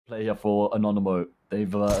Play here for Anonymo.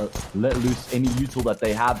 They've let loose any util that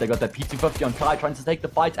they have. They got that P250 on Kai, trying to take the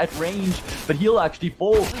fight at range, but he'll actually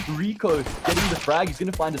fall. Reiko getting the frag. He's going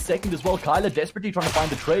to find a second as well. Kylar desperately trying to find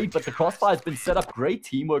the trade, but the crossfire has been set up. Great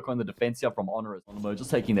teamwork on the defense here from HONORIS. Anonymo just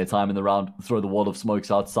taking their time in the round. Throw the wall of smokes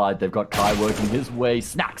outside. They've got Kai working his way.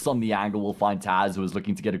 Snax on the angle. Will find Twistzz, who is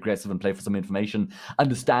looking to get aggressive and play for some information.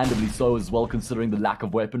 Understandably so as well, considering the lack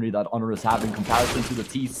of weaponry that HONORIS have in comparison to the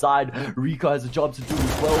T side. Reiko has a job to do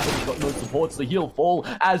as well, but he's got no support, so he'll fall,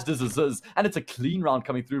 as does azizz. And it's a clean round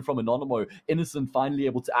coming through from Anonymo. Innocent finally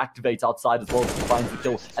able to activate outside as well as he finds the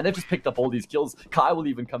kill. And they've just picked up all these kills. Kai will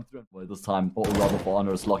even come through this time, or rather for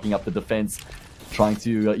HONORIS, locking up the defense, trying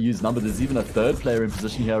to use number. There's even a third player in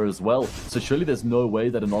position here as well. So surely there's no way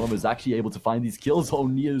that Anonymo is actually able to find these kills. Oh,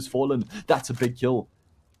 Neo's fallen. That's a big kill.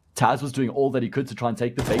 Twistzz was doing all that he could to try and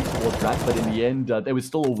take the bait towards ramp, but in the end, they were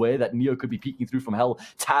still aware that Neo could be peeking through from hell.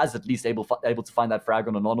 Twistzz at least able to find that frag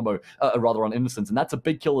on Anonymo, rather on Innocent, and that's a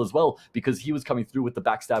big kill as well, because he was coming through with the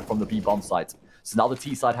backstab from the B bomb site. So now the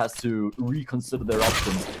T side has to reconsider their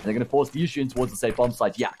options, and they're going to force the issue in towards the safe bomb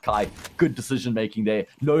site. Yeah, Kai, good decision making there.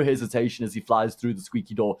 No hesitation as he flies through the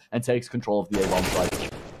squeaky door and takes control of the A bomb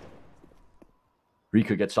site.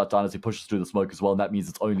 Reiko gets shut down as he pushes through the smoke as well, and that means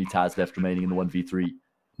it's only Twistzz left remaining in the 1v3.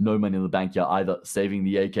 No money in the bank here either. Saving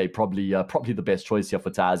the AK, probably the best choice here for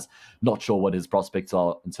Twistzz. Not sure what his prospects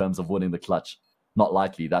are in terms of winning the clutch. Not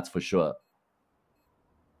likely, that's for sure.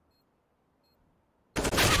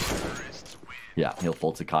 Yeah, he'll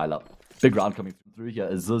fall to Kylar. Big round coming through here.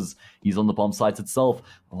 Azizz, he's on the bomb site itself.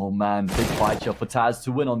 Oh man, big fight here for Twistzz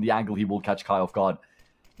to win on the angle. He will catch Kai off guard.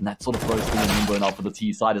 And that sort of throws things in limbo now for the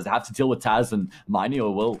T side as they have to deal with Twistzz, and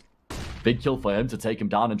mynio will. Big kill for him to take him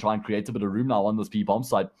down and try and create a bit of room now on this B bomb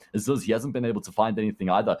side. Azizz, he hasn't been able to find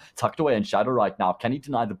anything either. Tucked away in shadow right now. Can he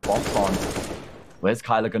deny the bomb plant? Where's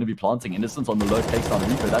Kylar going to be planting? Innocent on the low, takes down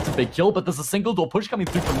Reiko. That's a big kill, but there's a single door push coming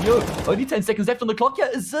through from Neo. Only 10 seconds left on the clock here.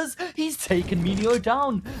 Azizz, he's taken mynio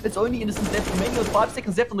down. It's only Innocent left remaining with 5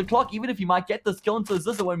 seconds left on the clock. Even if he might get this kill into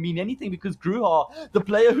Azizz, it won't mean anything because Grucha, the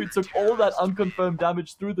player who took all that unconfirmed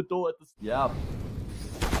damage through the door at the... Yeah.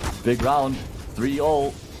 Big round.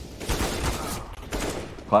 3-all.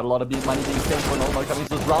 Quite a lot of money being spent for Anonymo coming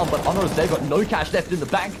to this round, but HONORIS, they've got no cash left in the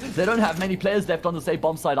bank. They don't have many players left on the safe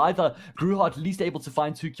bomb side either. Grucha at least able to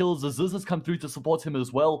find 2 kills. Azizz has come through to support him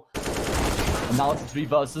as well. And now it's a 3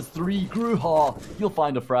 versus 3. Grucha, he'll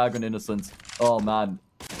find a frag on Innocent. Oh man.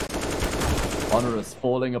 HONORIS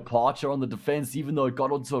falling apart here on the defense, even though it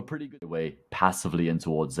got onto a pretty good way passively in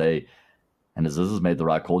towards A. And Azizz has made the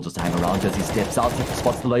right call just to hang around as he steps out,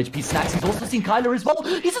 spots the low HP Snax. He's also seen Kylar as well.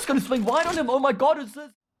 He's just going to swing wide on him. Oh my god,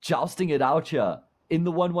 Azizz jousting it out here in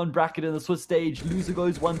the 1-1 bracket in the Swiss stage. Loser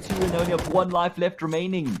goes 1-2 and only have 1 life left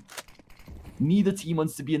remaining. Neither team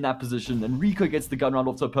wants to be in that position, and Reiko gets the gun round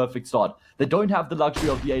off to a perfect start. They don't have the luxury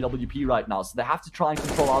of the AWP right now, so they have to try and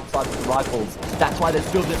control outside with the rifles. That's why they're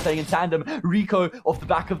still playing in tandem. Reiko, off the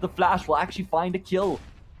back of the flash, will actually find a kill.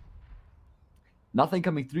 Nothing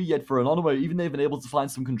coming through yet for Anonymo, even they've been able to find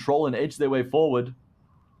some control and edge their way forward.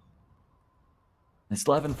 They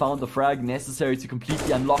still haven't found the frag necessary to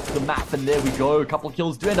completely unlock the map, and there we go. A couple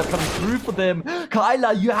kills do end up coming through for them.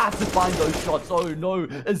 Kylar, you have to find those shots. Oh no,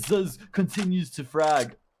 Azizz continues to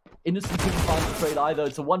frag. Innocent couldn't find the trade either.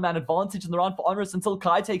 It's a 1-man advantage in the round for HONORIS until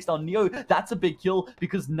Kai takes down Neo. That's a big kill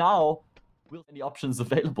because now we'll have any options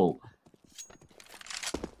available.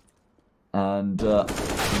 And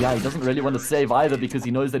yeah, he doesn't really want to save either because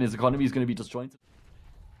he knows that his economy is going to be disjointed.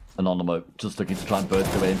 Anonymo just looking to try and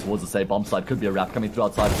burst their way in towards the safe bomb side. Could be a wrap coming through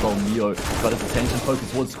outside as well. Neo got his attention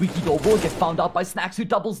focused towards squeaky door. Will get found out by Snax, who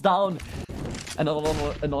doubles down. And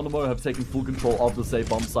Anonymo have taken full control of the safe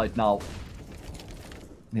bomb site now.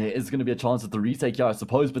 There is going to be a chance at the retake here, I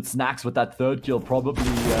suppose, but Snax with that 3rd kill probably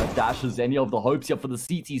dashes any of the hopes here for the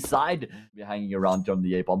CT side. We're hanging around on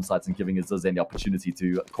the A bomb sites and giving Azizz any opportunity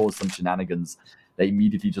to cause some shenanigans. They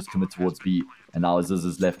immediately just commit towards B, and now Azizz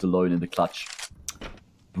is left alone in the clutch.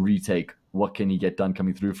 Retake. What can he get done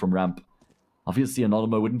coming through from ramp? Obviously,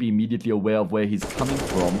 Anonymo wouldn't be immediately aware of where he's coming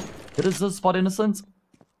from. Did Azizz spot Innocent?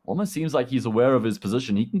 Almost seems like he's aware of his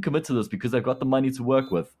position. He can commit to this because they've got the money to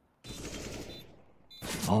work with.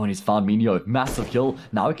 Oh, and he's found mynio. Massive kill.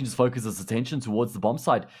 Now he can just focus his attention towards the bomb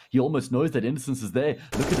site. He almost knows that Innocent is there.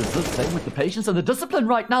 Look at Azizz playing with the patience and the discipline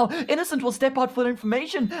right now. Innocent will step out for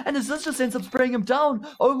information, and Azizz just ends up spraying him down.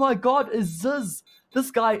 Oh my god, Azizz. This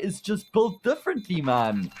guy is just built differently,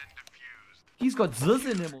 man. He's got Zizz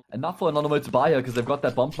in him. Enough for Anonymo to buy here because they've got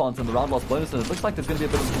that bomb plant and the round loss bonus, and it looks like there's going to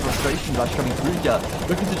be a bit of a frustration rush coming through here.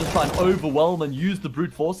 Looking to just try and overwhelm and use the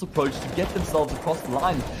brute force approach to get themselves across the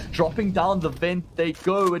line. Dropping down the vent they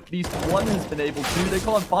go. At least one has been able to. They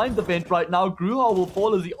can't find the vent right now. Grucha will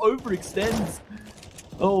fall as he overextends.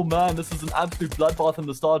 Oh man, this is an absolute bloodbath in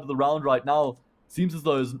the start of the round right now. Seems as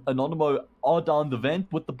though Anonymo are down the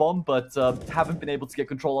vent with the bomb, but haven't been able to get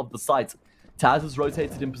control of the site. Taz has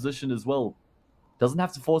rotated in position as well. Doesn't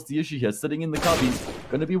have to force the issue here. Sitting in the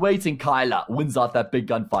cubbies. Going to be waiting. Kylar wins out that big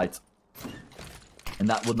gunfight. And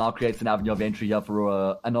that will now create an avenue of entry here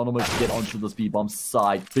for Anonymo to get onto the speed bomb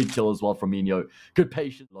side. Big kill as well from mynio. Good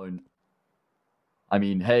patience alone. I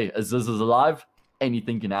mean, hey, azizz is alive.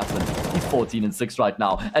 Anything can happen. He's 14-6 right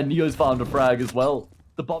now. And neo's found a frag as well.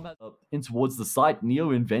 The bomb has in towards the site.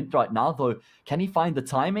 Neo in vent right now, though. Can he find the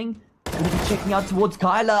timing? Going to be checking out towards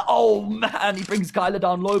Kylar. Oh, man. He brings Kylar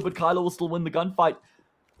down low, but Kylar will still win the gunfight.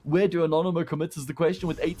 Where do Anonymo commit is the question.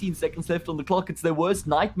 With 18 seconds left on the clock, it's their worst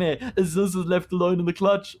nightmare. azizz is left alone in the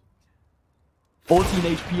clutch. 14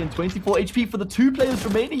 HP and 24 HP for the two players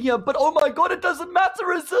remaining here. But oh my god, it doesn't matter.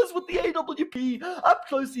 azizz with the AWP. Up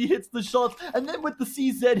close, he hits the shot. And then with the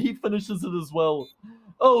CZ, he finishes it as well.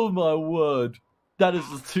 Oh my word. That is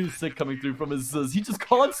just too sick coming through from azizz. He just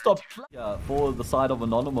can't stop. Yeah, for the side of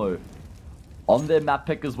Anonymo. On their map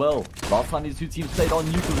pick as well. Last time these two teams played on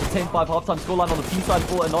Nuke, it was a 10-5 halftime scoreline on the C side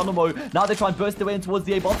for Anonymo. Now they try and burst their way in towards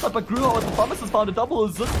the A bomb side, but Grucha with the promise has found a double.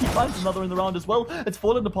 azizz, he finds another in the round as well. It's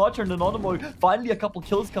fallen departure, and Anonymo finally a couple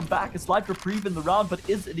kills come back. A slight reprieve in the round, but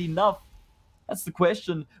is it enough? That's the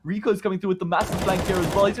question. Rico's coming through with the massive flank here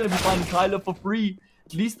as well. He's going to be finding Kylar for free.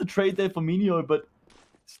 At least the trade there for mynio, but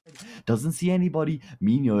doesn't see anybody.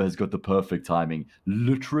 mynio has got the perfect timing.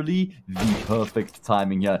 Literally the perfect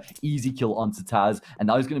timing here. Easy kill onto Taz. And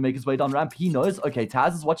now he's going to make his way down ramp. He knows, okay,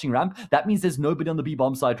 Taz is watching ramp. That means there's nobody on the B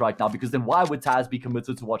bomb side right now, because then why would Taz be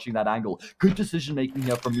committed to watching that angle? Good decision making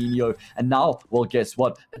here from mynio. And now, well, guess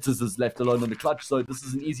what? It's azizz left alone in the clutch. So this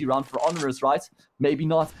is an easy round for HONORIS, right? Maybe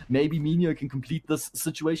not. Maybe mynio can complete this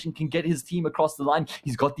situation, can get his team across the line.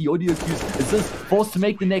 He's got the audio cues. azizz forced to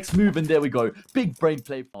make the next move, and there we go. Big brain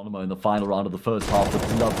play. Anonymo in the final round of the first half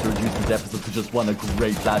would love to reduce the deficit to just one. A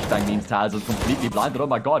great flashbang means Taz is completely blinded. Oh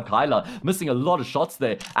my god, Kylar missing a lot of shots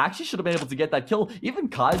there. Actually should have been able to get that kill. Even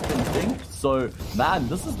Kai's been think. So, man,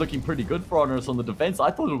 this is looking pretty good for HONORIS on the defense.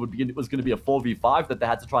 I thought it was going to be a 4v5 that they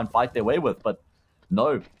had to try and fight their way with, but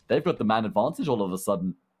no, they've got the man advantage all of a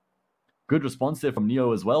sudden. Good response there from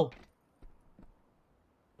Neo as well.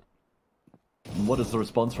 And what is the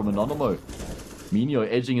response from Anonymo? mynio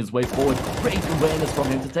edging his way forward. Great awareness from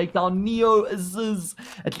him to take down Neo. azizz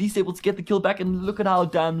at least able to get the kill back, and look at how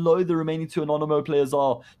damn low the remaining two Anonymo players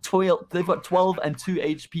are. They've got 12 and 2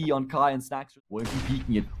 HP on Kai and Snax. Won't be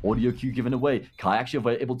peeking it. Audio cue given away. Kai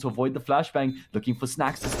actually able to avoid the flashbang. Looking for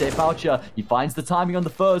Snax to step out here. He finds the timing on the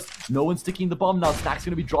first. No one's sticking the bomb now. Snax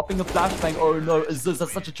going to be dropping a flashbang. Oh no, azizz,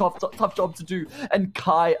 that's such a tough job to do. And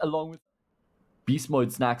Kai along with beast mode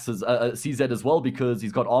Snax as CZ as well, because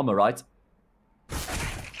he's got armor, right?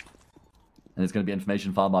 And there's going to be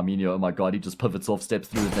information found by mynio. Oh my god, he just pivots off, steps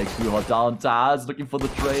through, and takes Grucha down. Taz looking for the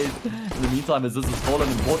trade. In the meantime, azizz has fallen.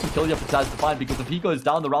 Important kill here for Taz to find, because if he goes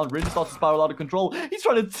down, the round really starts to spiral out of control. He's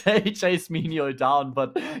trying to chase mynio down,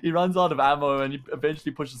 but he runs out of ammo, and he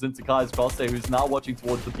eventually pushes into Kai's crosshair, who's now watching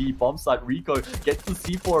towards the B bomb site. Rico gets the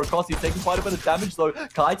C4 across. He's taking quite a bit of damage, though.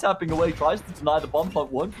 Kai tapping away, tries to deny the bomb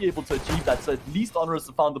plant, won't be able to achieve that, so at least HONORIS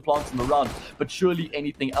have found the plants in the round, but surely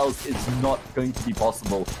anything else is not going to be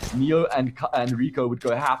possible. Neo and Rico would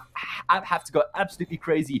go have to go absolutely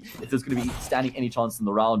crazy if there's going to be standing any chance in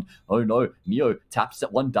the round. Oh no, Neo taps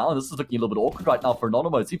at one down. This is looking a little bit awkward right now for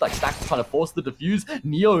Anonymo. It seems like Snax is trying to force the defuse.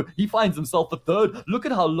 Neo, he finds himself a third. Look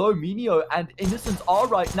at how low mynio and Innocence are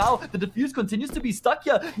right now. The defuse continues to be stuck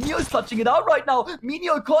here. Neo's clutching it out right now.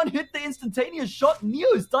 mynio can't hit the instantaneous shot.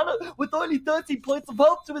 Neo's done it with only 30 points of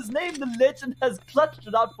health to his name. The legend has clutched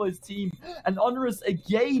it out for his team, and HONORIS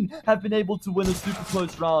again have been able to win a super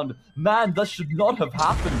close round. Man, that should not have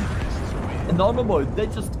happened. Anonymo, they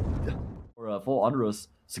just for HONORIS,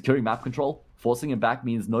 securing map control, forcing him back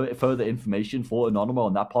means no further information for Anonymo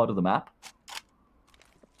on that part of the map.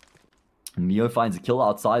 Neo finds a kill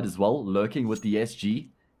outside as well, lurking with the SG.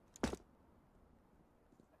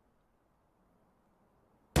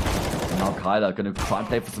 Now Kylar going to try and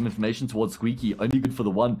play for some information towards Squeaky. Only good for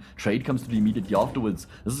the one. Trade comes to be immediately afterwards.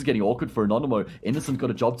 This is getting awkward for Anonymo. Innocent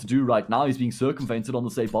got a job to do right now. He's being circumvented on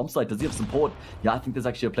the safe bomb site. Does he have support? Yeah, I think there's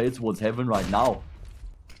actually a player towards heaven right now.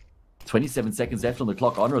 27 seconds left on the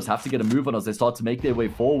clock. HONORIS have to get a move on as they start to make their way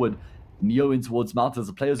forward. Neo in towards Mount as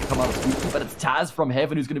the players who come out of Spooky, but it's Twistzz from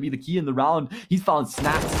Heaven who's going to be the key in the round. He's found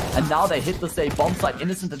Snax, and now they hit the same bomb site.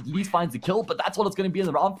 Innocent at least finds a kill, but that's what it's going to be in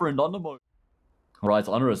the round for Anonymo. Alright,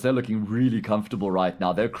 HONORIS, they're looking really comfortable right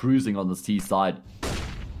now. They're cruising on this T side.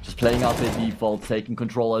 Just playing out their default, taking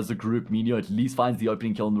control as a group. mynio at least finds the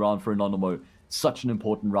opening kill in the round for Anonymo. Such an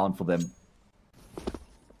important round for them.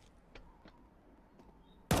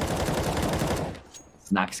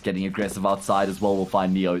 Snax getting aggressive outside as well will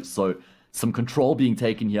find Neo. So some control being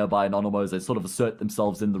taken here by Anonymo as they sort of assert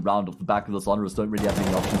themselves in the round off the back of this. HONORIS don't really have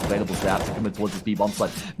any options available, so they have to commit towards this B bomb site.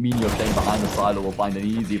 mynio playing behind the silo will find an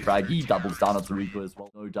easy frag. He doubles down on reiko as well,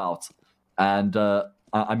 no doubt. And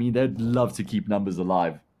I mean, they'd love to keep numbers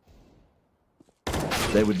alive.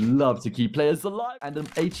 They would love to keep players alive. And an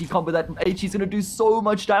HE combo that from HE's going to do so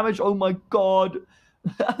much damage. Oh my god.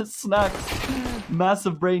 Snax.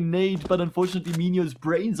 Massive brain nade. But unfortunately, mynio's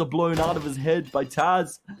brains are blown out of his head by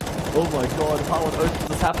Twistzz. Oh my god. How on earth is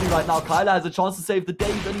this happening right now? Kylar has a chance to save the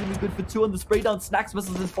day. He's only going to be good for 2 on the spray down. Snax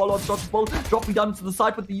misses his follow-up shot as well. Dropping down into the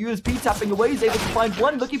side with the USP. Tapping away. He's able to find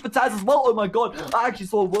one. Looking for Twistzz as well. Oh my god. I actually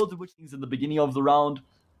saw a world of which things in the beginning of the round.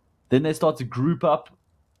 Then they start to group up.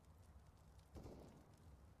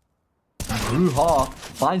 Grucha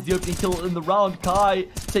finds the opening kill in the round. Kai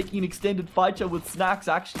taking an extended fight shot with Snax.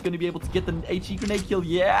 Actually going to be able to get the HE grenade kill.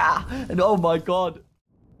 Yeah! And oh my god.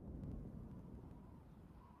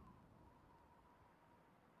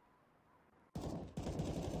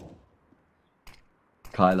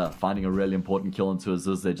 Kylar finding a really important kill into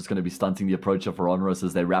azizz. They're just going to be stunting the approacher for HONORIS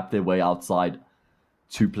as they wrap their way outside.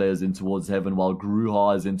 2 players in towards Heaven while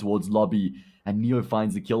Grucha is in towards Lobby. And Neo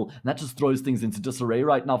finds the kill. And that just throws things into disarray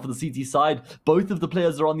right now for the CT side. Both of the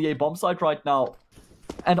players are on the A bomb site right now.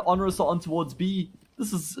 And HONORIS are on towards B.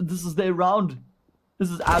 This is their round.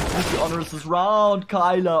 This is absolutely HONORIS' round.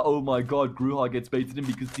 Kylar. Oh my god. Grucha gets baited in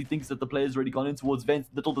because he thinks that the player's already gone in towards Vent.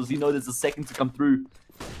 Little does he know there's a second to come through.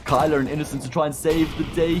 Kylar and Innocent to try and save the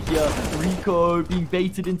day here. Reiko being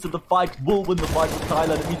baited into the fight will win the fight with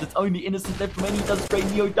Kylar. That means it's only Innocent left remaining. He does spray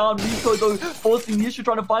Neo down. Reiko though forcing the issue,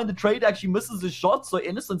 trying to find the trade. Actually misses his shot. So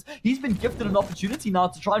Innocent, he's been gifted an opportunity now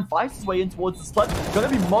to try and fight his way in towards the slut.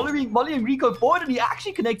 Going to be mollying Reiko forward, and he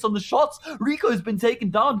actually connects on the shots. Reiko has been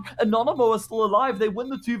taken down. Anonymo are still alive. They win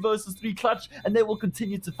the 2 versus 3 clutch, and they will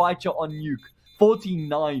continue to fight you on Nuke.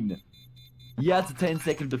 49. Yeah, it's a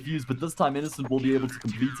 10-second defuse, but this time Innocent will be able to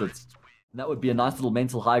complete it. And that would be a nice little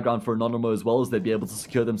mental high ground for Anonymo as well, as they'd be able to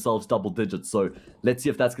secure themselves double digits. So let's see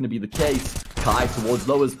if that's going to be the case. Kai towards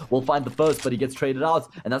lowers will find the first, but he gets traded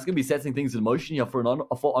out. And that's going to be setting things in motion here for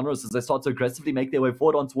HONORIS as they start to aggressively make their way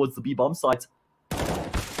forward on towards the B bomb site.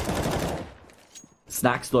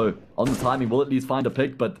 Snax though, on the timing, will at least find a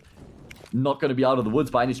pick, but not going to be out of the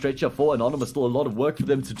woods by any stretch here for Anonymo. Still a lot of work for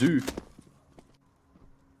them to do.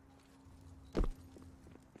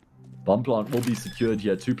 Bomb plant will be secured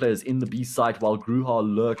here. 2 players in the B site while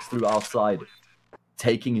Grucha lurks through outside.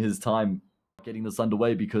 Taking his time getting this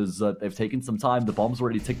underway because they've taken some time. The bomb's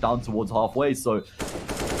already ticked down towards halfway, so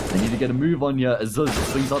they need to get a move on here. azizz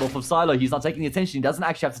swings out off of Silo. He's not taking the attention. He doesn't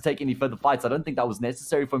actually have to take any further fights. I don't think that was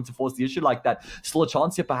necessary for him to force the issue like that. Still a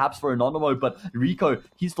chance here perhaps for Anonymo, but Reiko,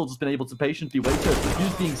 he's still just been able to patiently wait here. The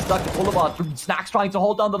defuse being stuck at Boulevard from Snax trying to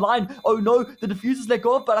hold down the line. Oh no, the defuse is let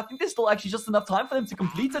go of, but I think there's still actually just enough time for them to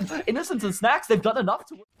complete it. Innocent and Snax, they've done enough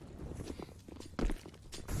to...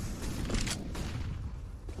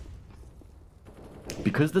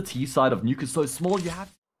 Because the T side of Nuke is so small, you have...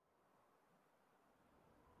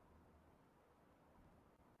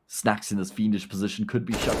 Snax in this fiendish position could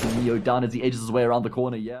be shutting Neo down as he edges his way around the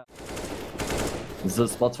corner, yeah. azizz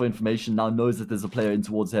spots for information, now knows that there's a player in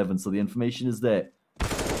towards Heaven, so the information is there.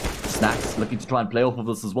 Snax looking to try and play off of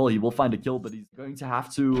this as well. He will find a kill, but he's going to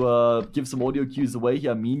have to give some audio cues away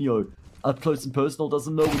here. mynio, up close and personal,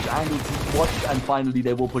 doesn't know which angle to watch, and finally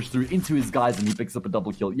they will push through into his guys, and he picks up a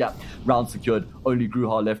double kill. Yeah, round secured. Only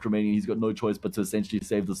Grucha left remaining. He's got no choice but to essentially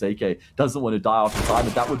save this AK. Doesn't want to die after time,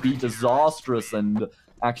 but that would be disastrous, and...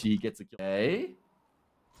 Actually, he gets a kill. Okay.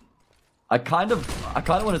 I kind of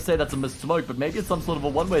want to say that's a missed smoke, but maybe it's some sort of a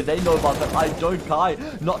one-way. They know about that. I don't. Kai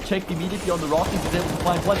not checked immediately on the rafters. He's able to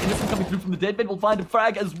find one. Innocent coming through from the dead bed will find a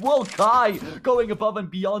frag as well. Kai going above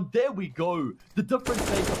and beyond. There we go. The difference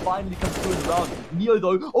maker finally comes through in the round. Neo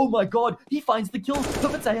though, oh my god, he finds the kill.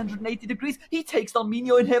 Pivots 180 degrees. He takes down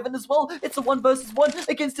mynio in Heaven as well. It's a 1 versus 1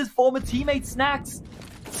 against his former teammate Snax.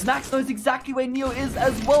 Snax knows exactly where Neo is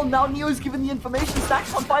as well. Now Neo's given the information.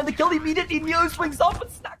 Snax can't find the kill immediately. Neo swings off, but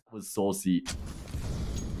Snax was saucy.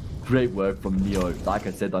 Great work from Neo. Like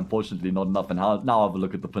I said, unfortunately not enough. And now have a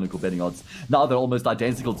look at the Pinnacle betting odds. Now they're almost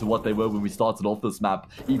identical to what they were when we started off this map,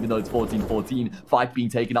 even though it's 14-14. Fight being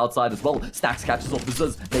taken outside as well. Snax catches off the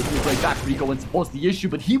zizz, making his way back. reiko wants to force the issue,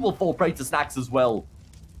 but he will fall prey to Snax as well.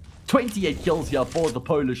 28 kills here for the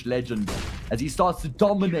Polish legend as he starts to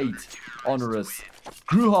dominate HONORIS.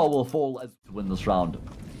 Grucha will fall as to win this round.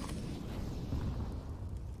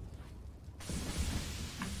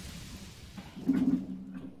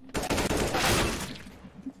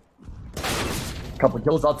 Couple of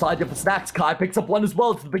kills outside here for Snax. Kai picks up one as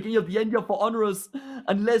well. It's the beginning of the end here for HONORIS.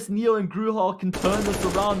 Unless Neo and Grucha can turn this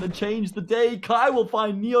around and change the day, Kai will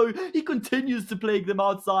find Neo. He continues to plague them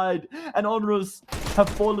outside. And HONORIS have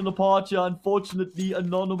fallen apart here. Unfortunately,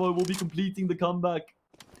 Anonymo will be completing the comeback.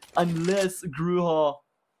 Unless Grucha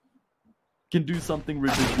can do something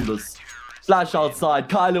ridiculous. Flash outside.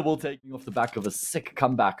 Kylar will take off the back of a sick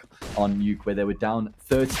comeback on Nuke, where they were down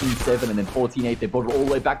 13-7 and then 14-8. They brought it all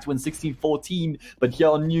the way back to win 16-14. But here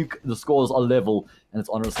on Nuke, the scores are level. And it's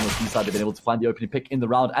HONORIS on the C side. They've been able to find the opening pick in the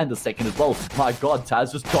round and the second as well. My God,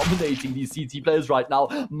 Taz just dominating these CT players right now.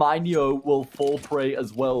 mynio will fall prey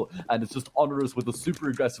as well. And it's just HONORIS with a super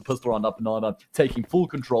aggressive pistol round up banana, taking full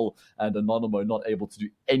control. And Anonymo not able to do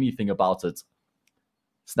anything about it.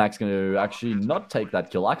 Snax going to actually not take that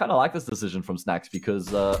kill. I kind of like this decision from Snax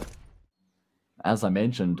because, as I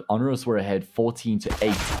mentioned, HONORIS were ahead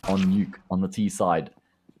 14-8 on Nuke on the T side,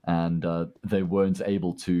 and they weren't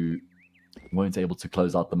able to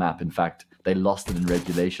close out the map. In fact, they lost it in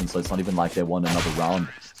regulation, so it's not even like they won another round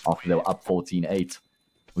after they were up 14-8.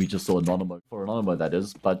 We just saw Anonymo, that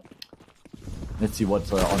is, but let's see what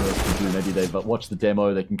HONORIS can do. Maybe they've watched the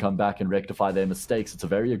demo, they can come back and rectify their mistakes. It's a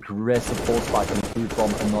very aggressive force fight coming through from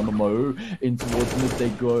Anonymo. In towards mid they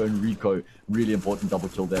go, and reiko, really important double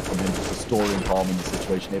kill there from him, just restoring calm in the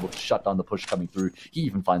situation, able to shut down the push coming through. He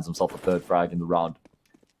even finds himself a third frag in the round.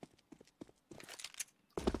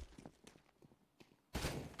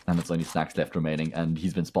 And it's only Snax left remaining, and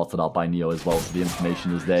he's been spotted out by Neo as well, so the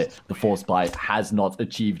information is there. The force buy has not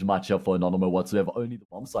achieved much here for Anonymo whatsoever, only the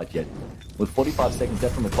bomb site yet. With 45 seconds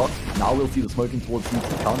left from the clock, now we'll see the smoking towards CT.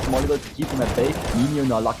 Counter molly though to keep him at bay. mynio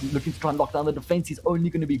now looking to try and lock down the defense. He's only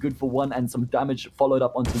going to be good for one, and some damage followed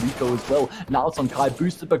up onto reiko as well. Now it's on Kai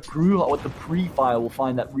boosted, but Grucha with the pre-fire will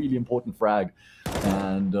find that really important frag.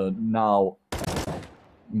 And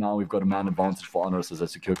now we've got a man advantage for HONORIS as they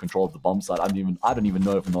secure control of the bomb site. I don't even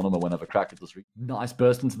know if Anonymo won't have a crack at this. Nice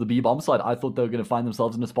burst into the B bomb site. I thought they were going to find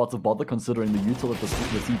themselves in a spot of bother, considering the util that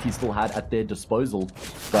the CT still had at their disposal.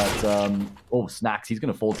 But oh, Snax, he's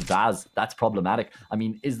going to fall to Daz. That's problematic. I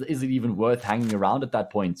mean, is it even worth hanging around at that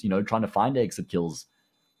point? You know, trying to find exit kills.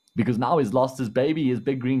 Because now he's lost his baby, his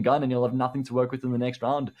big green gun, and he'll have nothing to work with in the next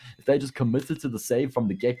round. If they just committed to the save from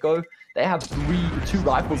the get-go, they have two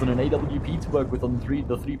rifles and an AWP to work with on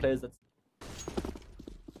the three players.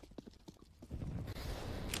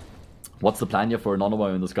 What's the plan here for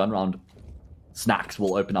Anonymo in this gun round? Snax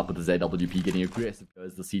will open up with his AWP, getting aggressive.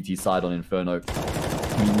 Goes the CT side on Inferno.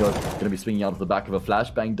 mynio going to be swinging out of the back of a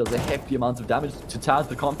flashbang. Does a hefty amount of damage to Taz,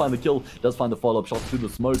 but can't find the kill. Does find the follow-up shot through the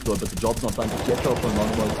smoke though, but the job's not done to get off from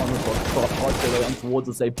Anonymo. On towards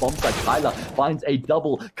the safe bomb site. Kylar finds a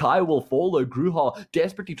double. Kai will fall though. Grucha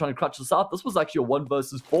desperately trying to clutch this out. This was actually a 1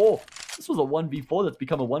 versus 4. This was a 1v4 that's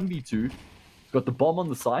become a 1v2. Got the bomb on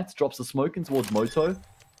the site. Drops the smoke in towards Moto.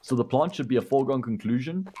 So the plant should be a foregone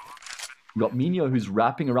conclusion. We've got mynio who's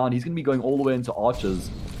wrapping around. He's going to be going all the way into archers,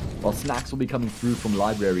 while Snax will be coming through from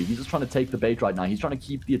library. He's just trying to take the bait right now. He's trying to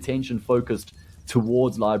keep the attention focused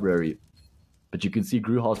towards library. But you can see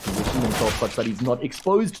Grucha's positioning himself such that he's not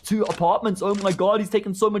exposed to apartments. Oh my God, he's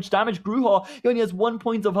taken so much damage. Grucha, he only has 1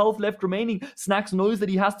 point of health left remaining. Snax knows that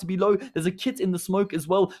he has to be low. There's a kit in the smoke as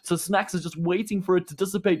well. So Snax is just waiting for it to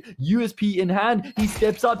dissipate. USP in hand. He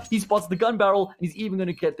steps up. He spots the gun barrel. And he's even going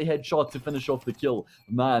to get the headshot to finish off the kill.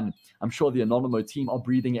 Man, I'm sure the Anonymo team are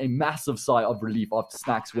breathing a massive sigh of relief after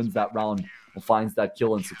Snax wins that round or finds that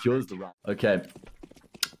kill and secures the round. Okay.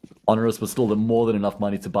 HONORIS was still more than enough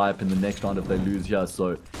money to buy up in the next round if they lose here,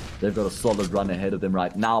 so they've got a solid run ahead of them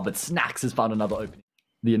right now, but Snax has found another opening.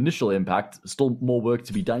 The initial impact, still more work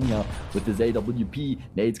to be done here with his AWP.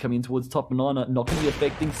 Nades coming in towards top banana, not going to be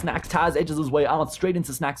affecting Snax. Taz edges his way out, straight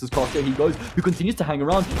into Snax's cross. There he goes, who continues to hang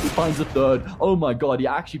around. He finds a third. Oh my God, he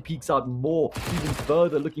actually peeks out more, even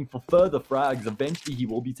further, looking for further frags. Eventually, he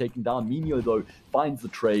will be taken down. mynio, though, finds the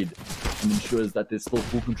trade and ensures that there's still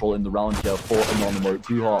full control in the round here for Anonymo.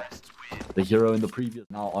 Grucha the hero in the previous.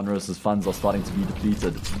 Now HONORIS' funds are starting to be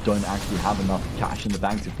depleted. Don't actually have enough cash in the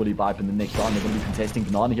bank to fully buy up in the next round. They're going to be contesting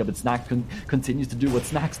Banana here, but Snax continues to do what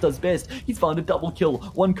Snax does best. He's found a double kill,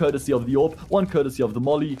 one courtesy of the AWP, one courtesy of the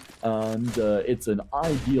molly, and it's an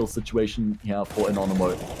ideal situation here for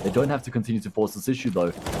Anonymo. They don't have to continue to force this issue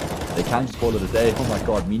though. They can just call it a day. Oh my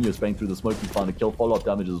god, mynio spraying through the smoke. He's found a kill, follow-up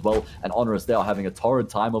damage as well. And HONORIS, they are having a torrid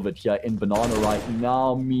time of it here in Banana right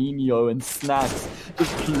now. mynio and Snax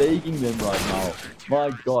just plaguing them right now.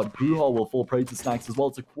 My god, Grucha will fall prey to Snax as well.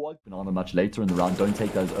 It's a quad. Banana much later in the round. Don't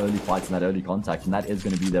take those early fights and that early contact. And that is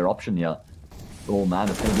going to be their option here. Oh man,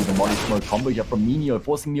 it's going to be the molly smoke combo here from mynio,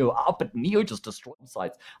 forcing Neo out. But Neo just destroyed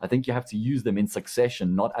sites. I think you have to use them in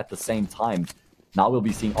succession, not at the same time. Now we'll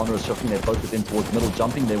be seeing HONORIS shifting their focus in towards middle,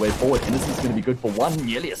 jumping their way forward. Innocent's going to be good for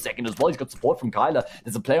nearly a second as well. He's got support from Kylar.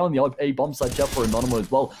 There's a player on the A bomb side here for Anonymo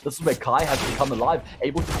as well. This is where Kai has to come alive,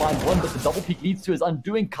 able to find one, but the double peek leads to his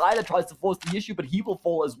undoing. Kylar tries to force the issue, but he will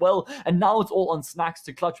fall as well. And now it's all on Snax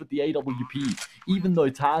to clutch with the AWP. Even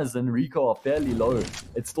though Twistzz and reiko are fairly low,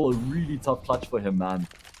 it's still a really tough clutch for him, man.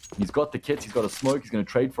 He's got the kits, he's got a smoke, he's going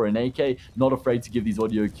to trade for an AK. Not afraid to give these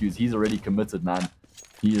audio cues. He's already committed, man.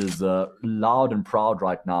 He is loud and proud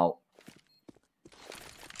right now.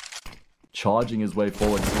 Charging his way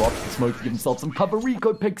forward. Drops the smoke to give himself some cover.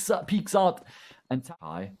 reiko peeks out. And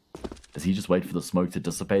Kai, does he just wait for the smoke to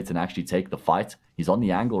dissipate and actually take the fight? He's on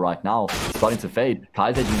the angle right now. Starting to fade.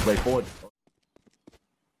 Kai's edging his way forward.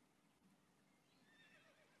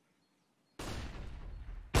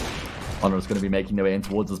 HONORIS going to be making their way in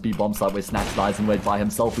towards this B bomb site where Snax lies in wait by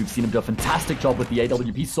himself. We've seen him do a fantastic job with the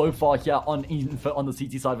AWP so far here on the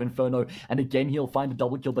CT side of Inferno. And again, he'll find a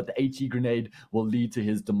double kill, but the HE grenade will lead to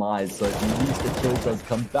his demise. So at least the kill does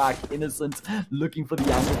come back. Innocent looking for the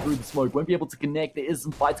angle through the smoke. Won't be able to connect. There is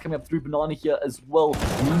some fights coming up through Banana here as well.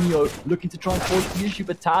 mynio looking to try and force the issue,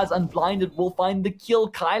 but Twistzz unblinded will find the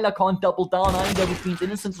kill. Kylar can't double down either, which means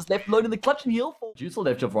Innocent is left alone in the clutch and he'll fall. Juice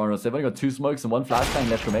left here for HONORIS. They've only got 2 smokes and 1 flashbang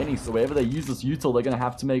left remaining. So wherever they use this util, they're going to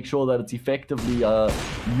have to make sure that it's effectively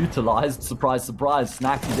utilized. Surprise, surprise.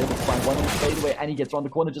 Snax is able to find one on the fadeaway, and he gets around the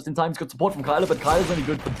corner just in time. He's got support from Kylar, but Kylar's only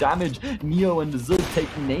good for damage. Neo and azizz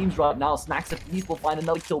taking names right now. Snax at least will find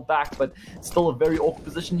another kill back, but still a very awkward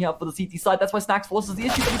position here for the CT side. That's why Snax forces the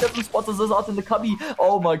issue, but he doesn't spot azizz out in the cubby.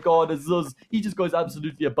 Oh my god, azizz. He just goes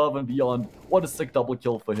absolutely above and beyond. What a sick double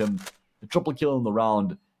kill for him. A triple kill in the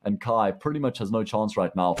round, and Kai pretty much has no chance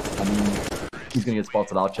right now. I mean, he's going to get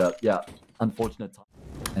spotted out here. Yeah. Unfortunate time.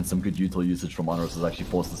 And some good util usage from HONORIS has actually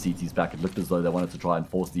forced the CTs back. It looked as though they wanted to try and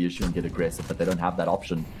force the issue and get aggressive, but they don't have that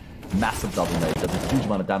option. Massive double nade. Does a huge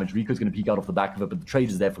amount of damage. reiko's going to peek out off the back of it, but the trade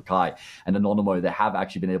is there for Kai. And Anonymo, they have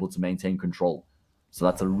actually been able to maintain control. So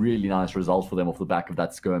that's a really nice result for them off the back of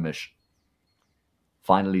that skirmish.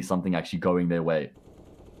 Finally, something actually going their way.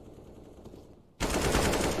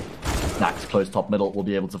 Snax close top middle will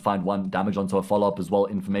be able to find 1 damage onto a follow-up as well.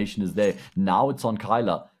 Information is there. Now it's on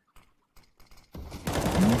Kylar.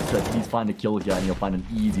 Needs to at least find a kill here, and he'll find an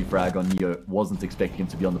easy frag on Neo. Wasn't expecting him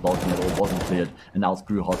to be on the balcony at all, wasn't cleared, and now it's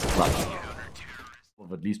Grucha's clutch.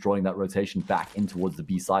 Of at least drawing that rotation back in towards the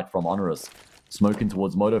B side from HONORIS. Smoking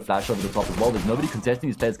towards Moto, flash over the top as well. There's nobody contesting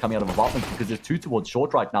these players coming out of apartments because there's 2 towards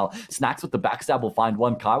short right now. Snax with the backstab will find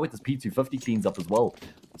 1. Kai with his P250 cleans up as well.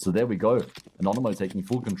 So there we go. Anonymo taking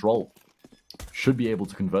full control. Should be able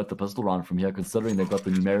to convert the pistol round from here, considering they've got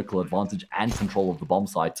the numerical advantage and control of the bomb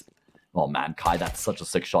site. Oh man, Kai, that's such a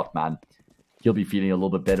sick shot, man. He'll be feeling a little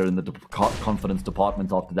bit better in the confidence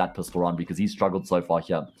department after that pistol round because he's struggled so far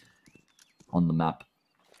here on the map.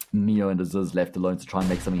 Neo and azizz left alone to try and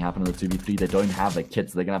make something happen in the 2v3. They don't have a kit,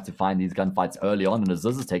 so they're going to have to find these gunfights early on, and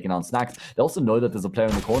azizz is taking on Snax. They also know that there's a player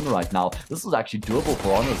in the corner right now. This is actually doable for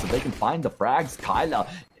HONORIS. If they can find the frags, Kylar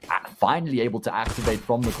finally able to activate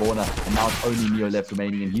from the corner, and now it's only Neo left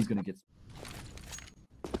remaining, and he's going to get...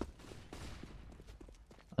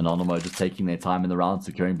 Anonymo just taking their time in the round,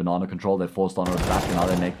 securing banana control. They're forced HONORIS back, and now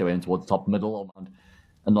they make their way in towards top middle.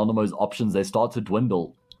 Anonymo's options, they start to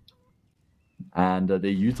dwindle. And their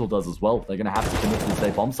util does as well. They're going to have to commit to this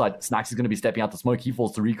day bomb site. Snax is going to be stepping out the smoke. He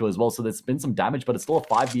falls to reiko as well. So there's been some damage, but it's still a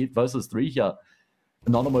 5 versus 3 here.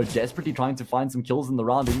 Anonymo desperately trying to find some kills in the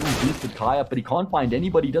round. He even boosted Kai up, but he can't find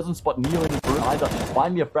anybody. He doesn't spot Neo in his room either.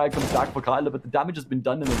 Finally, a frag comes back for Kylar, but the damage has been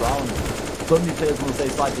done in the round. So many players on the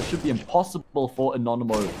safe side. This should be impossible for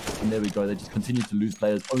Anonymo. And there we go. They just continue to lose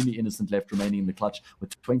players. Only Innocent left remaining in the clutch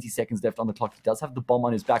with 20 seconds left on the clock. He does have the bomb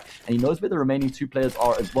on his back, and he knows where the remaining 2 players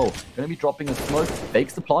are as well. Going to be dropping a smoke,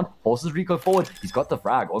 fakes the plant, forces reiko forward. He's got the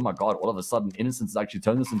frag. Oh my god, all of a sudden, Innocent has actually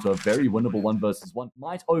turned this into a very winnable 1 versus 1.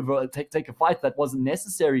 Might take a fight that wasn't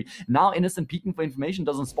necessary. Now Innocent peeking for information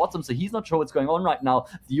doesn't spot him, so he's not sure what's going on right now.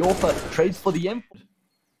 The offer trades for the imp.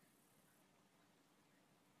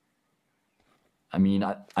 I mean,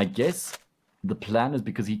 I guess the plan is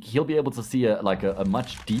because he'll be able to see a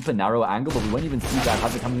much deeper, narrower angle, but we won't even see that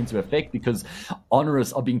hazard coming into effect because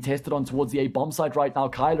HONORIS are being tested on towards the A bomb site right now.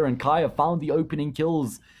 Kylar and Kai have found the opening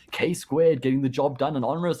kills. K squared getting the job done, and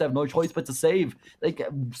HONORIS have no choice but to save. They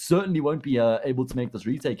certainly won't be able to make this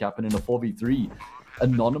retake happen in a 4v3.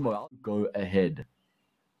 Anonymo, I'll go ahead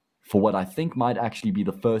for what I think might actually be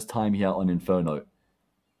the first time here on Inferno.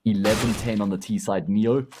 11-10 on the T side.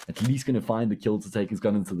 Neo at least going to find the kill to take his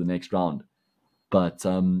gun into the next round. But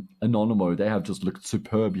Anonymo, they have just looked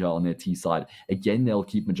superb here on their T side. Again, they'll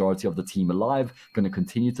keep majority of the team alive, going to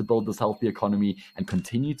continue to build this healthy economy and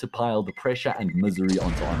continue to pile the pressure and misery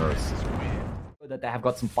onto HONORIS. That they have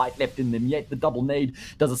got some fight left in them yet. The double nade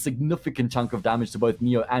does a significant chunk of damage to both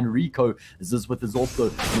Neo and Reiko. Azizz with his also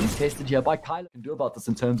being tested here by Kylar. Can do about this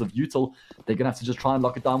in terms of util. They're gonna have to just try and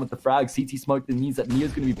lock it down with the frag. CT smoke that means that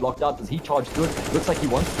Neo's gonna be blocked out. Does he charge through it? Looks like he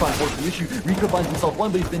wants to try and force the issue. Reiko finds himself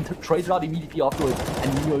one, but he's been traded out immediately afterwards,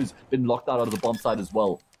 and Neo's been locked out of the bomb side as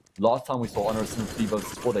well. Last time we saw HONORIS in 3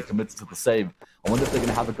 versus 4, they committed to the save. I wonder if they're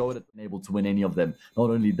gonna have a go at it and able to win any of them. Not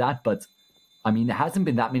only that, but I mean, there hasn't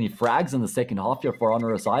been that many frags in the second half here for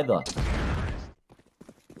HONORIS either.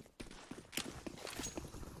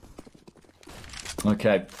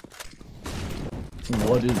 Okay.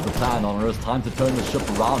 What is the plan, HONORIS? Time to turn the ship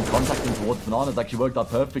around. Contacting towards Bananas actually worked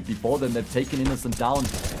out perfectly for them. They've taken Innocent down.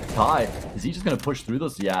 Kai, is he just going to push through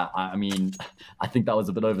this? Yeah, I mean, I think that was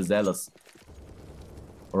a bit overzealous.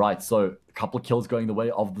 Alright, so a couple of kills going the way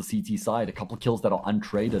of the CT side, a couple of kills that are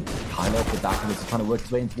untraded. Kylar off the back of this is trying to work his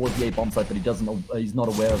way in towards the A bomb site, but he's not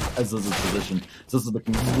aware of Azizz's position. So this is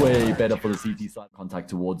looking way better for the CT side. Contact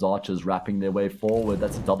towards Archers, wrapping their way forward.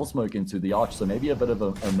 That's a double smoke into the Arch, so maybe a bit of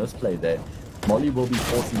a misplay there. Molly will be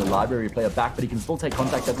forcing the library player back, but he can still take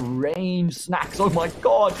contact at range. Snax, oh my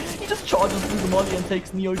god! He just charges through the Molly and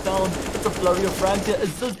takes Neo down. It's a flurry of frags here.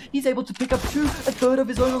 Azizz, he's able to pick up a third of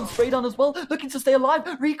his own on the spray down as well, looking to stay alive.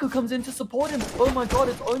 Reiko comes in to support him. Oh my god,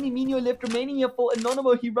 it's only mynio left remaining here for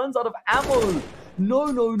Anonymo. He runs out of ammo.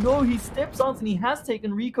 No, he steps out and he has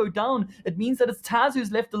taken Reiko down. It means that it's Twistzz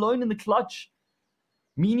who's left alone in the clutch.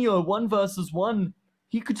 mynio 1 versus 1.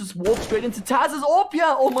 He could just walk straight into Twizz's AWP here.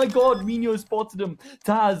 Oh my god, mynio spotted him.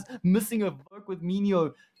 Twistzz missing a work with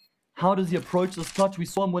mynio. How does he approach this clutch? We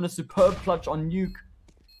saw him win a superb clutch on Nuke.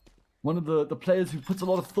 One of the players who puts a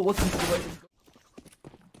lot of thought into the way this goes.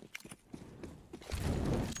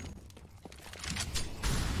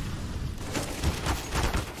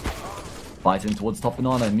 Fighting towards top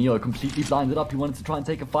banana. Neo completely blinded up. He wanted to try and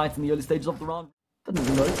take a fight in the early stages of the round. Didn't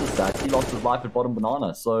even notice that. He lost his life at bottom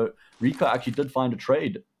banana. So Reiko actually did find a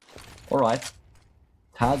trade. Alright.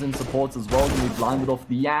 Twistzz in supports as well. He blinded off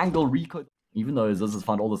the angle. Reiko, even though Azizz has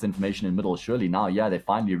found all this information in middle, surely now, yeah, they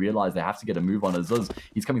finally realize they have to get a move on Azizz.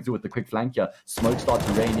 He's coming through with the quick flank here. Smoke starts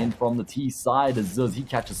to rain in from the T side. Azizz, he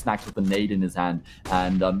catches Snax with a nade in his hand.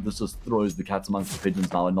 And this just throws the cats amongst the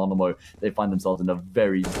pigeons now. Anonymo, they find themselves in a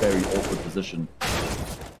very, very awkward position.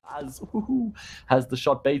 As has the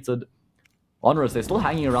shot baited. HONORIS, they're still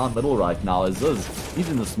hanging around middle right now. Azizz, he's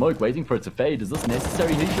in the smoke waiting for it to fade. Is this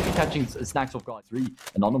necessary? He should be catching Snax off guard 3.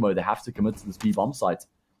 Anonymo, they have to commit to this B bomb site.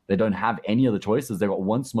 They don't have any other choices. They've got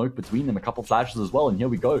one smoke between them, a couple flashes as well, and here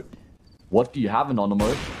we go. What do you have,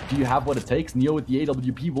 Anonymo? Do you have what it takes? Neo with the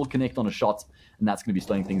AWP will connect on a shot, and that's going to be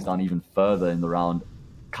slowing things down even further in the round.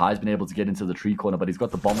 Kai's been able to get into the tree corner, but he's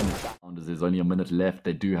got the bomb in his back. There's only a minute left.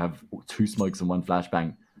 They do have 2 smokes and 1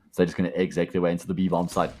 flashbang. So they're just going to exec their way into the B-bomb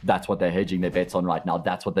site. That's what they're hedging their bets on right now.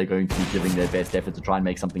 That's what they're going to be giving their best effort to try and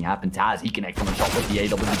make something happen. Twistzz, he connects on a shot with the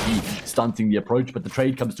AWP, stunting the approach, but the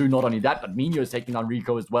trade comes through. Not only that, but mynio is taking on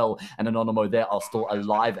Reiko as well. And Anonymo, they are still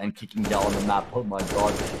alive and kicking down on the map. Oh my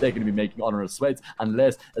god, they're going to be making HONORIS sweat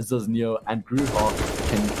unless Azizz, Neo, and Grucha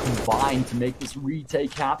can combine to make this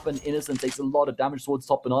retake happen. Innocent takes a lot of damage towards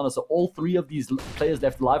top banana. So all 3 of these players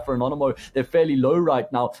left alive for Anonymo, they're fairly low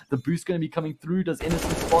right now. The boost going to be coming through. Does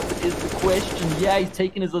Innocent spot it is the question. Yeah, he's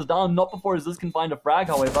taking Azizz down, not before Azizz can find a frag,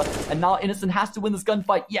 however. And now Innocent has to win this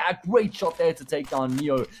gunfight. Yeah, great shot there to take down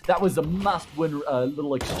Neo. That was a must-win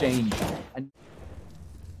little exchange. And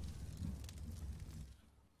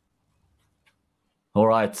all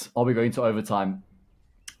right, are we going to overtime?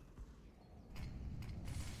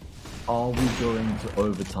 Are we going to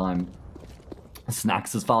overtime?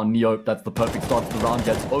 Snax has found Neo. That's the perfect start to the round.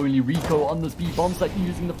 Gets only reiko on this B bomb site,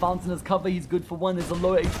 using the fountain as cover. He's good for one. There's a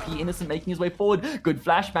low HP Innocent making his way forward. Good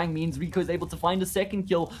flashbang means Rico is able to find a second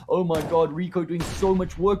kill. Oh my god, Rico doing so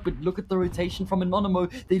much work, but look at the rotation from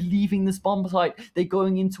Anonymo. They're leaving this bomb site. They're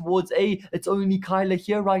going in towards A. It's only Kylar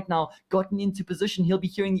here right now, gotten into position. He'll be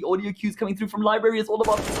hearing the audio cues coming through from library. It's all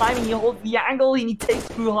about the timing. He holds the angle and he takes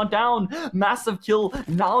Grucha down. Massive kill.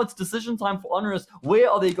 Now it's decision time for HONORIS. Where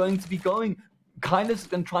are they going to be going? Kylar's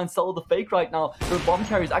going to try and sell the fake right now. The bomb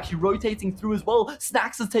carrier is actually rotating through as well.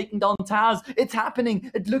 Snax is taking down Twistzz. It's happening.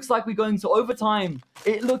 It looks like we're going to overtime.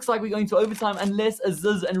 It looks like we're going to overtime unless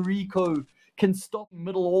azizz and reiko can stop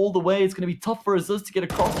middle all the way. It's going to be tough for azizz to get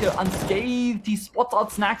across here unscathed. He spots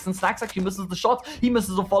out Snax, and Snax actually misses the shot. He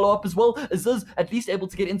misses a follow-up as well. azizz at least able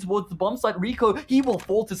to get in towards the bomb site. Reiko, he will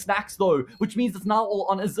fall to Snax though, which means it's now all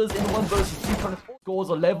on azizz in 1 versus 2. Trying to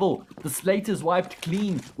scores are level. The slate is wiped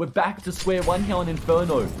clean. We're back to square one here on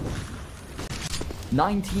Inferno.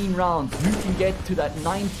 19 rounds. Who can get to that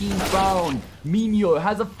 19th round? mynio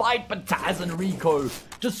has a fight, but Twistzz and reiko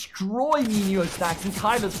destroy mynio. Snax, and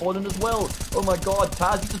Kylar's fallen as well. Oh my god,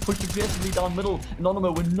 Twistzz just pushed aggressively down middle.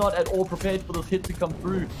 Anonymo were not at all prepared for this hit to come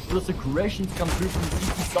through, for this aggression to come through from the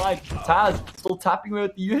CT side. Twistzz still tapping away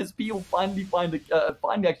with the USP. Will finally find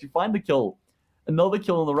the kill. Another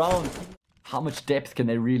kill in the round. How much depth can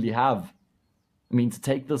they really have? I mean, to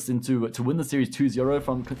take this into to win the series 2-0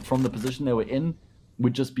 from the position they were in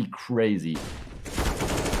would just be crazy.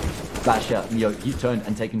 Flash here, Neo, he turned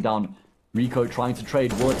and taken down. Reiko trying to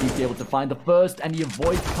trade. Will at least be able to find the first, and he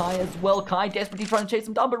avoids Kai as well. Kai desperately trying to chase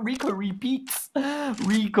him down, but Reiko repeats.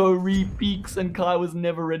 Reiko repeats, and Kai was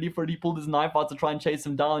never ready for it. He pulled his knife out to try and chase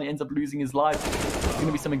him down. He ends up losing his life. There's going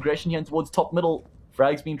to be some aggression here towards top middle.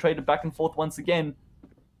 Frags being traded back and forth once again.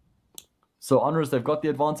 So HONORIS, they've got the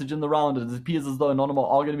advantage in the round. It appears as though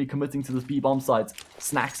Anonymo are going to be committing to this B bomb sites.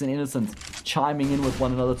 Snax and Innocent chiming in with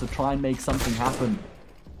one another to try and make something happen.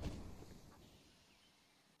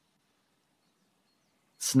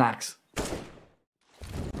 Snax.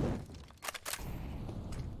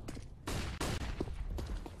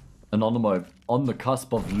 Anonymo on the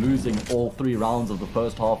cusp of losing all 3 rounds of the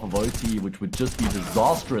first half of OT, which would just be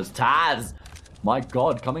disastrous. Twistzz, my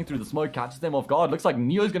god, coming through the smoke, catches them off guard. Looks like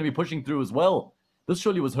Neo's going to be pushing through as well. This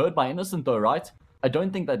surely was heard by Innocent though, right? I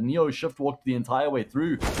don't think that Neo shift walked the entire way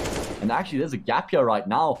through. And actually, there's a gap here right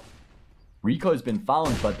now. Rico's been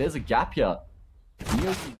found, but there's a gap here.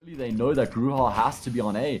 Neo, they know that Grucha has to be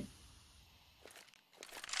on A.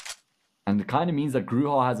 And it kind of means that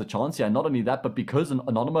Grucha has a chance here. And not only that, but because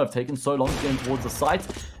Anonymo have taken so long to get in towards the site,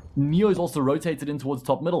 Neo's also rotated in towards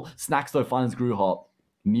top middle. Snax though finds Grucha.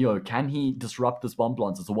 Neo, can he disrupt this bomb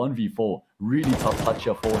plant? It's a 1v4. Really tough touch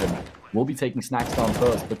here for him. We'll be taking Snax down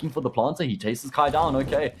first. Looking for the planter. He chases Kai down.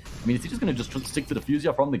 Okay. I mean, is he just going to just stick to the fuse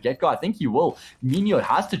here from the get-go? I think he will. mynio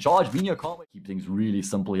has to charge. mynio can't wait. Keep things really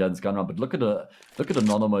simple here in this gun round. But look at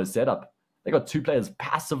Anonymo's setup. They got 2 players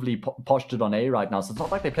passively postured on A right now. So it's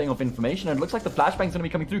not like they're playing off information. And it looks like the flashbang's going to be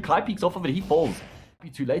coming through. Kai peeks off of it. He falls. Be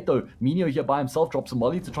too late though. mynio here by himself drops a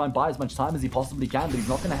molly to try and buy as much time as he possibly can, but he's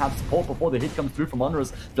not going to have support before the hit comes through from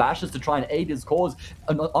HONORIS. Flashes to try and aid his cause.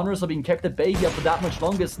 HONORIS are being kept at bay here for that much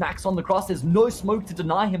longer. Snax on the cross. There's no smoke to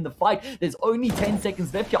deny him the fight. There's only 10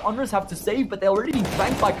 seconds left here. HONORIS have to save, but they're already being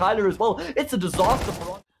flanked by Kylar as well. It's a disaster for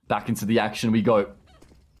HONORIS. Back into the action we go.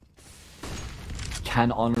 Can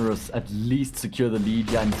HONORIS at least secure the lead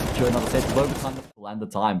here and secure another set of overtime and the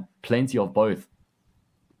time? Plenty of both.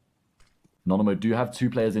 Anonymo do have 2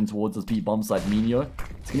 players in towards this B bomb site. mynio,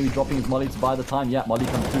 it's going to be dropping his molly to buy the time. Yeah, molly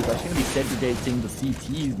comes through. It's actually going to be segregating the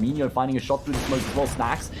CTs. mynio finding a shot through the smoke as well.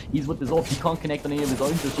 Snax, he's with his ult. He can't connect on any of his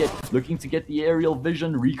own just yet. Looking to get the aerial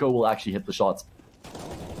vision. Reiko will actually hit the shots.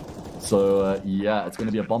 So, yeah, it's going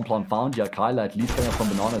to be a bomb plant found. Yeah, Kylar at least coming up from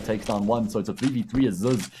Banana takes down 1. So it's a 3v3 as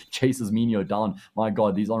azizz chases mynio down. My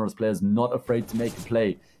god, these HONORIS players not afraid to make a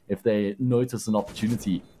play if they notice an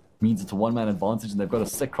opportunity. Means it's a 1-man advantage, and they've got a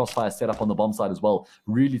sick crossfire set up on the bomb side as well.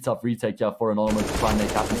 Really tough retake here for Anonymo to try and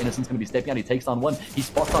make happen. Innocent's going to be stepping out. He takes down 1. He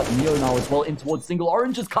spots out Neo now as well in towards single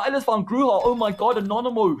oranges. Kylar's found Grucha. Oh my god,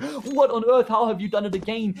 Anonymo. What on earth? How have you done it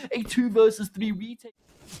again? A 2 versus 3 retake.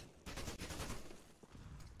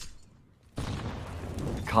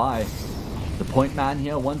 Kai, the point man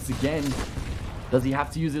here once again. Does he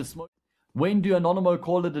have to use his smoke? When do Anonymo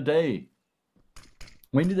call it a day?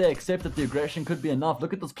 When do they accept that the aggression could be enough?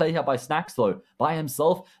 Look at this play here by Snax though. By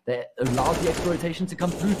himself, they allow the extra rotation to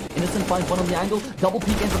come through. Innocent finds one on the angle. Double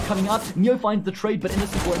peek ends up coming out. Neo finds the trade, but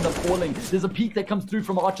Innocent will end up falling. There's a peek that comes through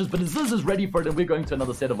from Archers, but azizz is ready for it, and we're going to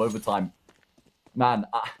another set of overtime. Man,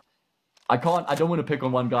 I don't want to pick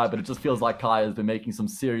on one guy, but it just feels like Kai has been making some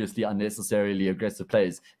seriously unnecessarily aggressive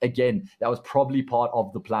plays. Again, that was probably part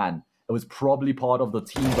of the plan. It was probably part of the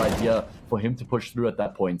team's idea for him to push through at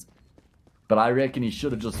that point. But I reckon he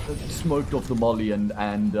should have just smoked off the molly and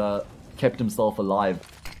kept himself alive.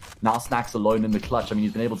 Now Snax alone in the clutch. I mean,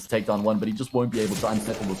 he's been able to take down one, but he just won't be able to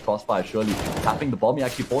unsettle this crossfire, surely. Tapping the bomb, he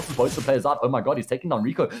actually forces both the players out. Oh my god, he's taking down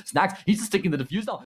reiko. Snax, he's just sticking the defuse now.